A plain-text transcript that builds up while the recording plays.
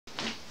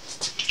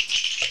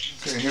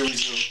Okay, here we go.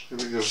 Here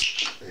we go.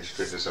 Let me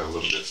straighten this out a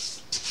little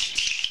bit.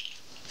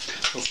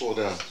 Don't fall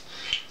down.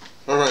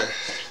 All right.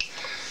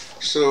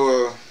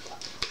 So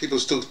people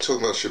still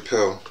talking about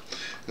Chappelle,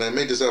 and I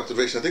made this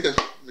observation. I think I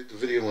made the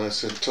video when I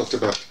talked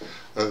about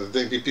the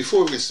thing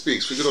before he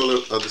speaks. We get all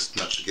the other,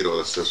 not to get all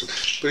that stuff,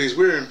 but he's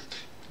wearing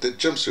the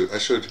jumpsuit. I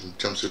showed you the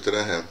jumpsuit that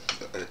I have.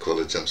 I call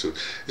it jumpsuit.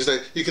 It's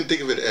like you can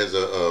think of it as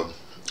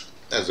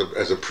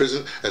a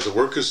prison, as a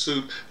worker's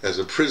suit, as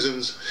a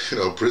prison's,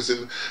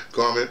 prison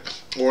garment,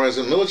 or as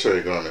a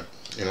military garment.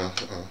 Where am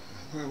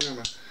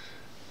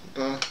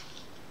I?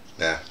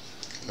 Nah,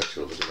 not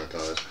sure what the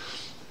is.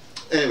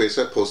 Anyway,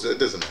 so I posted it. It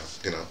doesn't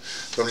matter,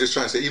 So I'm just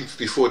trying to say, even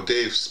before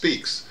Dave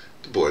speaks,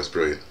 the boy's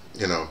brilliant.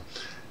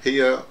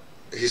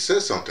 He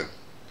says something,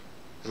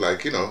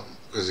 like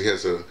because he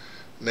has a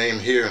name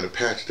here and a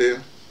patch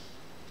there.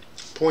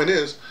 Point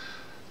is,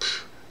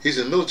 he's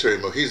in military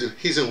mode.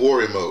 He's in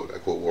warrior mode. I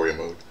quote warrior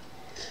mode.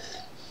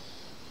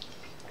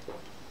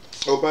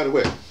 Oh, by the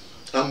way,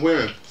 I'm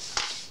wearing the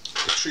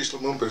Patrice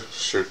Lumumba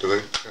shirt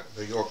today at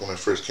New York when I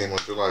first came on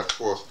July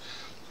 4th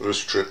for this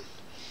trip.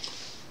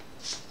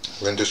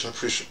 Rendition of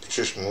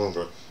Patrice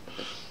Lumumba.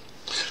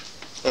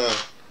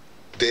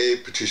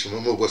 Dave, Patrice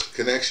Lumumba, what's the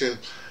connection?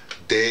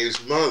 Dave's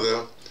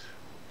mother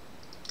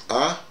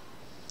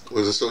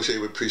was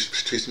associated with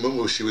Patrice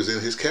Lumumba. She was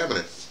in his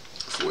cabinet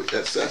before he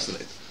got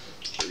assassinated.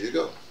 There you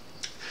go.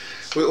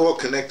 We're all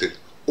connected.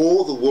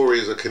 All the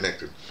warriors are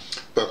connected.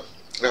 But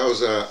I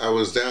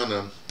was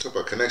down talk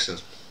about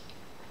connections.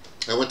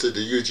 I went to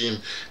the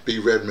Eugene B.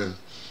 Redmond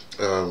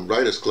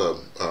Writers Club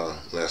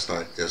last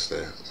night,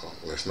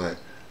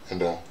 and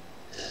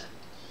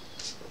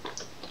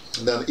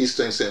down East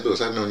St.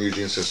 Louis. I've known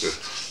Eugene since the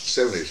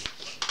 70s.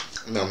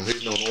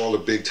 He's known all the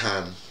big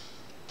time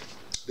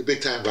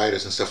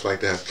writers and stuff like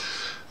that.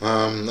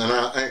 And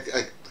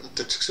I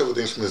took several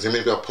things from this.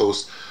 Maybe I'll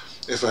post,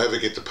 if I ever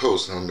get to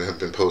post, and I have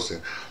been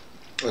posting,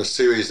 a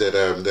series that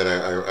I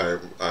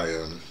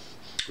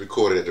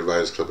recorded at the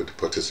Writers Club with the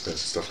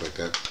participants and stuff like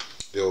that.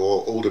 They're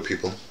all older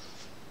people,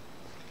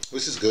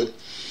 which is good.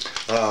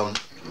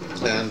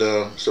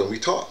 So we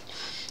talk.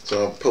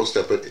 So I'll post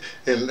that, but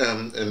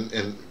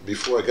and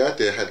before I got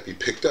there, I had to be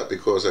picked up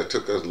because I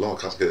took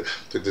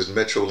took this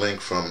Metro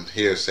link from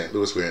here, St.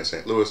 Louis. We're in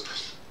St. Louis,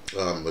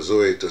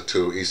 Missouri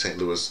to East St.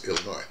 Louis,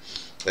 Illinois,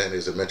 and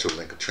there's a Metro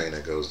link, a train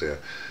that goes there.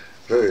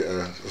 Very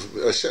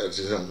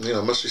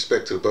much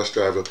respect to the bus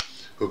driver,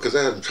 because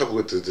I had trouble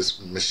with this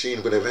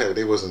machine, whatever I had.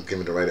 They wasn't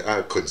giving the right.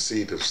 I couldn't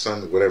see the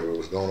sun, whatever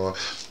was going on.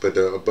 But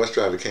a bus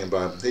driver came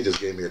by. He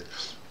just gave me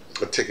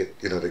a ticket,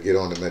 to get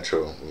on the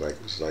Metro.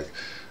 It was like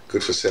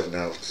good for 7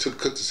 hours.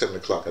 Took to 7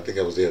 o'clock. I think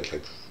I was there at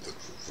like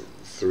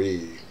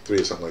 3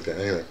 or something like that.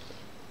 Anyway,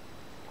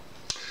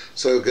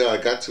 so I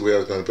got to where I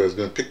was going. But I was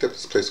going to pick up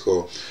this place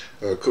called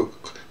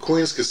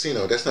Queen's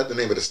Casino. That's not the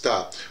name of the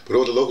stop, but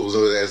all the locals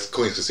know it as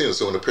Queen's Casino.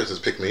 So when the person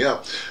picked me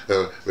up,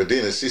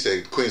 Radina, she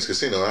said Queen's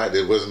Casino.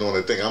 It wasn't on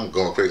the thing. I'm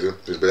going crazy,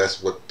 but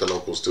that's what the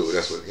locals do.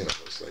 That's what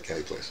it's like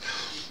any place.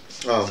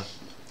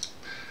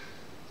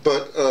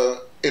 But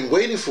in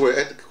waiting for it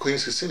at the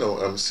Queen's Casino,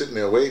 I'm sitting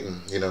there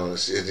waiting.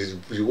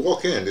 You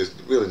walk in. There's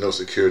really no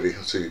security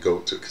until you go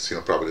to the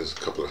casino. Probably there's a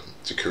couple of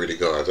security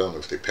guards. I don't know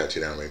if they pat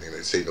you down or anything.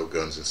 They say no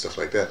guns and stuff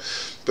like that.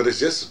 But it's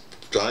just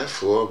giant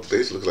floor,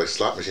 basically looks like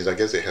slot machines. I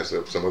guess they have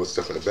some other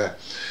stuff in the back.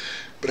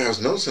 But I was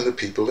noticing the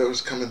people that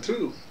was coming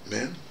through,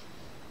 man.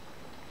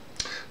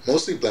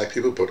 Mostly black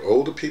people, but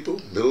older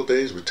people, middle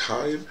days,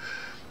 retired.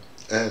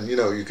 And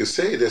you could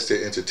say that's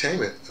their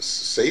entertainment,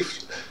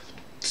 safe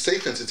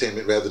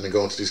entertainment rather than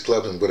going to these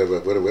clubs and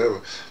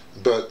whatever.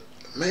 But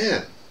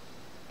man,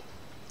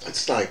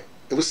 it's like,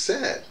 it was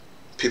sad.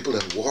 People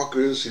in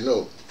walkers,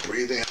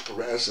 breathing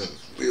apparatus and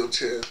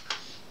wheelchairs.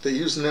 They're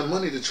using their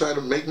money to try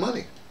to make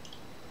money.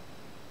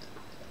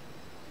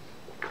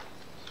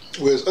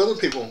 Whereas other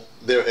people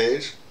their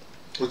age,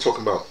 we're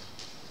talking about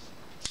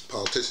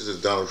politicians as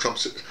Donald Trump,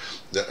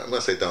 I'm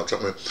not saying Donald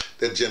Trump,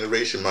 their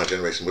generation, my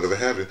generation, whatever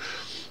have you,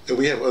 and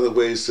we have other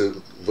ways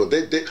to, well,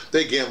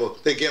 they gamble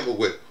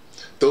with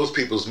those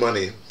people's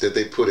money that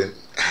they put in,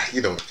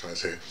 you know what I'm trying to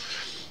say.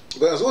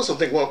 But I was also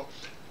thinking, well,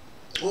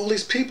 all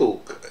these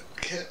people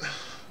can't,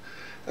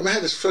 I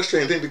had this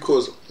frustrating thing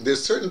because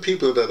there's certain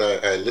people that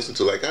I listen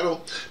to, like I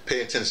don't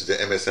pay attention to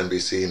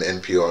MSNBC and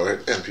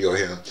NPR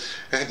here.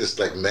 I had this,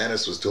 like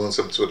Manis was doing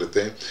some sort of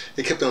thing.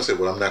 He kept on saying,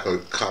 well, I'm not going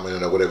to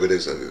comment on whatever it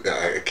is,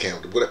 I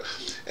can't, whatever.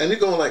 And you're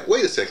going like,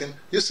 wait a second,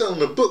 you're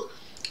selling a book,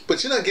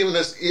 but you're not giving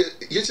us,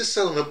 you're just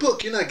selling a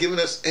book, you're not giving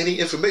us any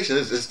information.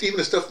 It's even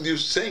the stuff you're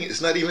saying,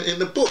 it's not even in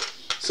the book.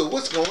 So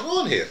what's going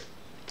on here?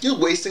 You're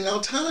wasting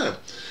our time.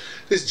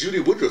 This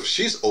Judy Woodruff,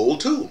 she's old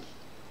too.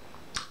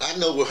 I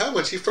know her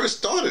when she first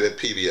started at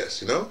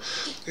PBS,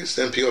 It's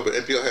NPR, but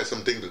NPR had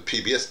some things with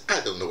PBS.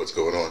 I don't know what's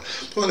going on.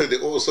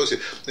 They're all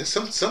associated. And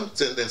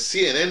then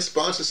CNN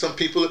sponsors some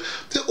people.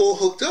 They're all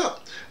hooked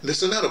up.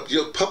 So now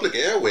your public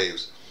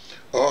airwaves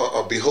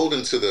are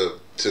beholden to the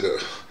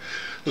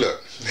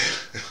look.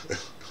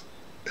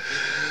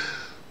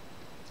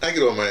 I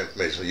get all my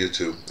information from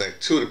YouTube. Like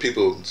two of the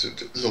people,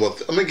 well,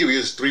 I'm gonna give you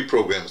just 3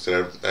 programs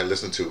that I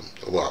listen to.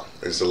 Well,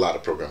 there's a lot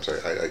of programs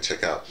I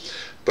check out,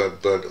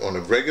 but on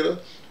a regular,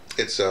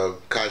 it's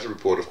Kaiser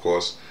Report, of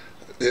course.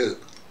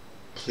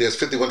 There's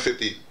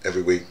 5150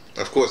 every week.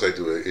 Of course, I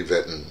do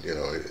Yvette and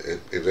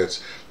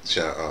Yvette's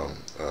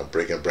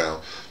Breaking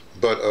Brown,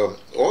 but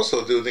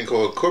also do a thing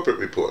called Corporate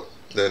Report.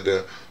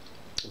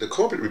 The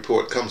Corporate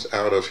Report comes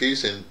out of,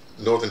 he's in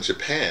northern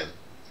Japan,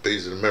 but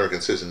he's an American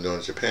citizen in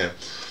northern Japan,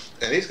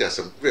 and he's got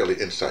some really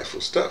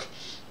insightful stuff.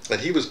 And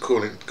he was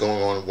going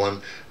on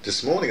one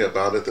this morning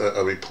about it,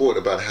 a report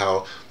about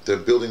how the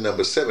building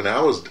number 7.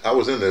 I was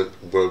in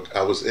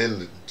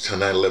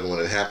 9/11 when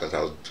it happened.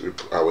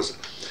 I was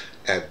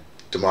at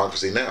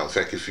Democracy Now. In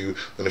fact,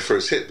 when it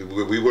first hit, they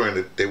were in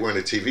a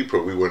TV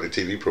program. We were in a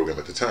TV program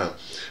at the time.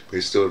 We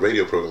were still a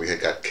radio program. We had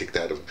got kicked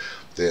out of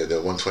the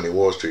 120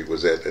 Wall Street.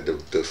 Was at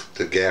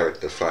the Garrett,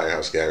 the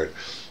Firehouse Garrett,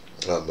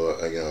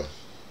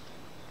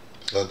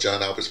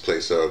 John Albert's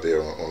place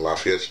there on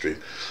Lafayette Street.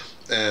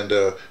 And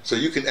so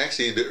you can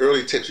actually, the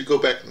early tips, you go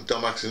back to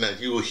Democracy Now,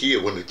 you will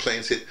hear when the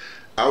planes hit.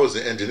 I was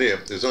the engineer.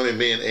 There's only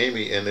me and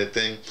Amy in that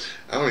thing.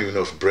 I don't even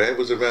know if Brad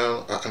was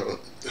around. I don't know,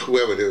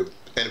 whoever they were.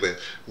 Anyway,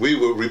 we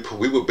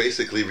were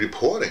basically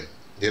reporting.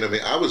 You know what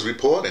I mean? I was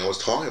reporting. I was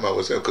talking about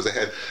what's there because I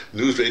had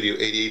News Radio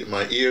 88 in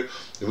my ear.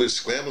 We were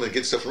scrambling to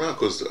get stuff around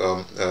because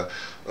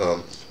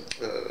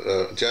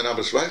John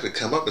Albert's wife would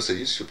come up and say,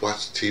 "You should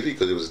watch TV,"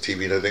 because it was a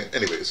TV and everything.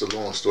 Anyway, it's a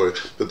long story.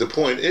 But the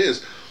point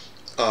is,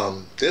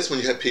 that's when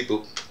you had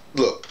people.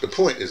 Look, the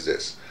point is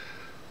this.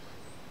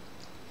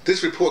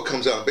 This report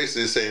comes out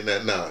basically saying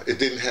that it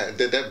didn't have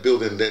that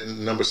building, that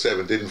number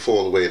 7, didn't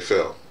fall the way it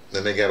fell.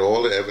 And they got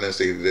all the evidence.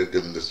 They give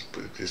them this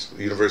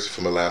University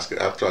from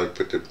Alaska. I'll try to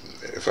put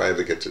if I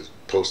ever get to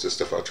post this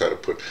stuff, I'll try to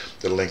put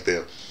the link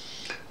there.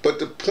 But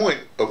the point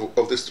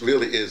of this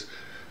really is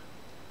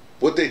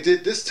what they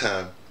did this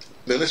time.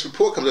 When this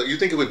report comes out, you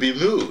think it would be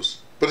news,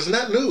 but it's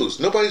not news.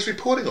 Nobody's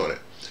reporting on it.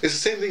 It's the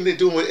same thing they're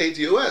doing with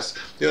ADOS.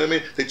 You know what I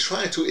mean? They're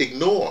trying to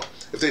ignore.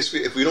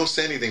 If we don't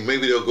say anything,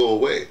 maybe they'll go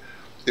away.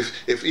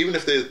 Even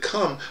if they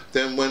come,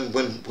 then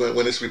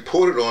when it's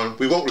reported on,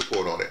 we won't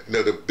report on it. You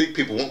know, the big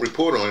people won't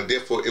report on it,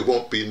 therefore it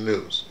won't be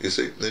news. You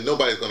see, and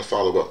nobody's going to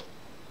follow up.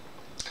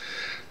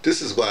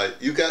 This is why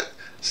you got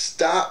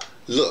stop.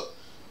 Look,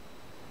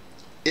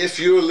 if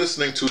you're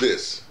listening to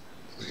this,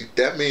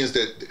 that means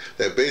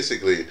that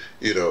basically,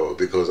 you know,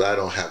 because I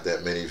don't have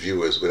that many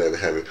viewers, whatever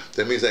have you,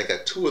 that means I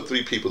got 2 or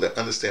 3 people that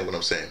understand what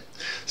I'm saying.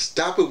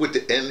 Stop it with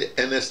the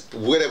NS,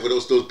 whatever,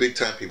 those big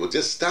time people.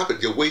 Just stop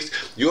it. You waste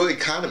your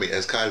economy,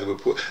 as Kaiser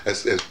report,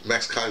 as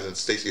Max Kaiser and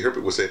Stacey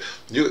Herbert would say.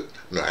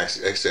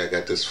 Actually, I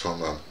got this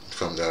from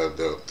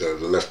the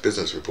Left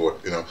Business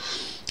Report. You know,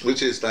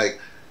 which is like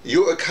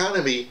your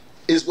economy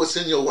is what's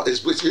in your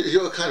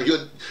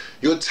economy.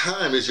 Your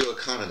time is your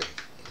economy.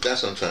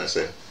 That's what I'm trying to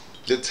say.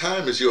 Your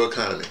time is your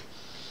economy.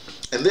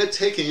 And they're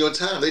taking your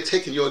time. They're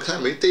taking your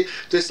economy.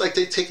 It's like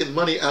they're taking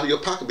money out of your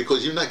pocket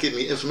because you're not getting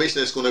the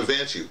information that's going to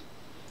advance you.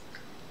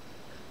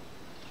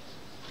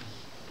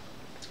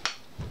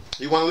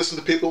 You want to listen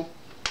to people?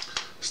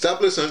 Stop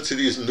listening to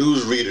these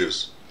news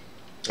readers.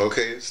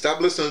 Okay?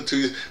 Stop listening to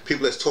these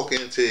people that's talking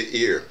into your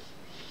ear.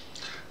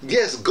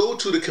 Yes, go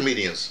to the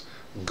comedians.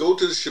 Go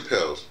to the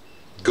Chappelles.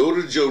 Go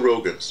to the Joe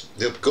Rogans.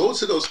 Go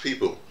to those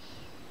people.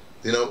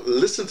 You know,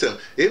 listen to them.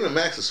 Even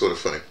Max is sort of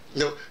funny.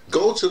 You know,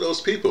 go to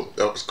those people.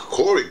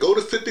 Corey, go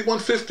to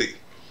 5150.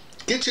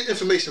 Get your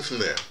information from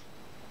there.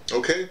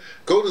 Okay?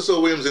 Go to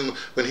Zoe Williams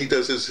when he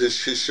does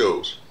his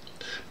shows.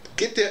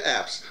 Get their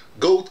apps.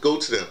 Go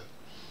to them.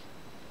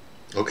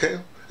 Okay?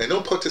 And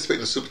don't participate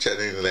in the super chat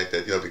or anything like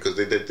that, you know, because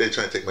they're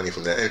trying to take money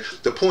from that. And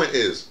the point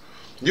is,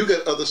 you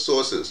got other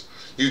sources.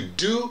 You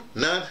do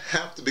not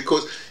have to,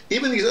 because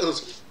even these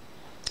others,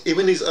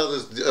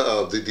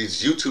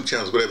 these YouTube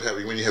channels, whatever have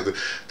you, when you have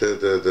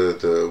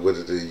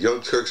the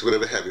Young Turks,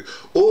 whatever have you,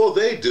 all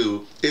they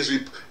do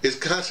is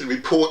constantly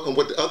report on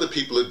what the other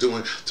people are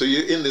doing. So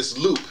you're in this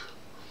loop.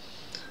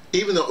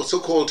 Even the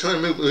so-called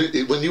tournament,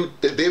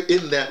 they're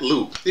in that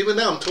loop. Even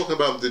now, I'm talking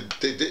about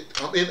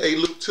I'm in a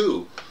loop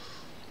too.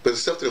 But the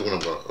stuff that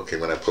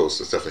when I post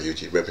the stuff on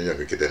YouTube, you're not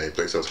gonna get that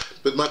anyplace else.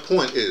 But my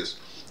point is,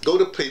 go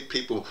to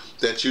people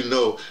that you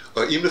know,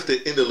 even if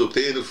they're in the loop,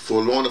 they're in it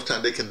for a long enough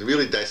time, they can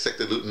really dissect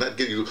the loop and not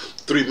give you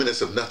 3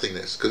 minutes of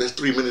nothingness. Because that's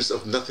 3 minutes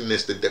of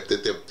nothingness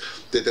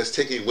that's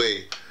taking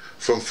away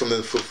from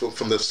the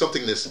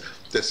somethingness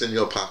that's in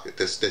your pocket,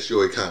 that's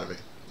your economy.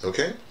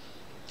 Okay?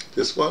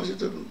 Just want you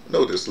to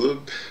know this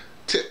little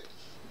tip.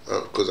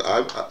 Because I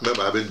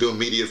remember I've been doing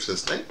media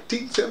since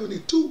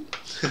 1972.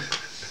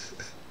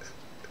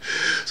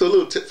 So a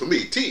little tip for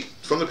me, T,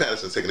 from the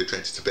Patterson, taking the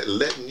trenches to Tibet,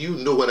 letting you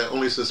know what I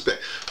only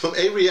suspect from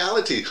a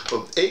reality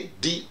of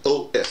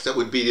ADOS. That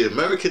would be the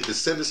American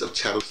descendants of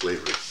chattel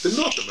slavery. The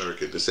North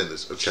American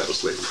descendants of chattel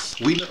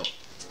slavery. We know.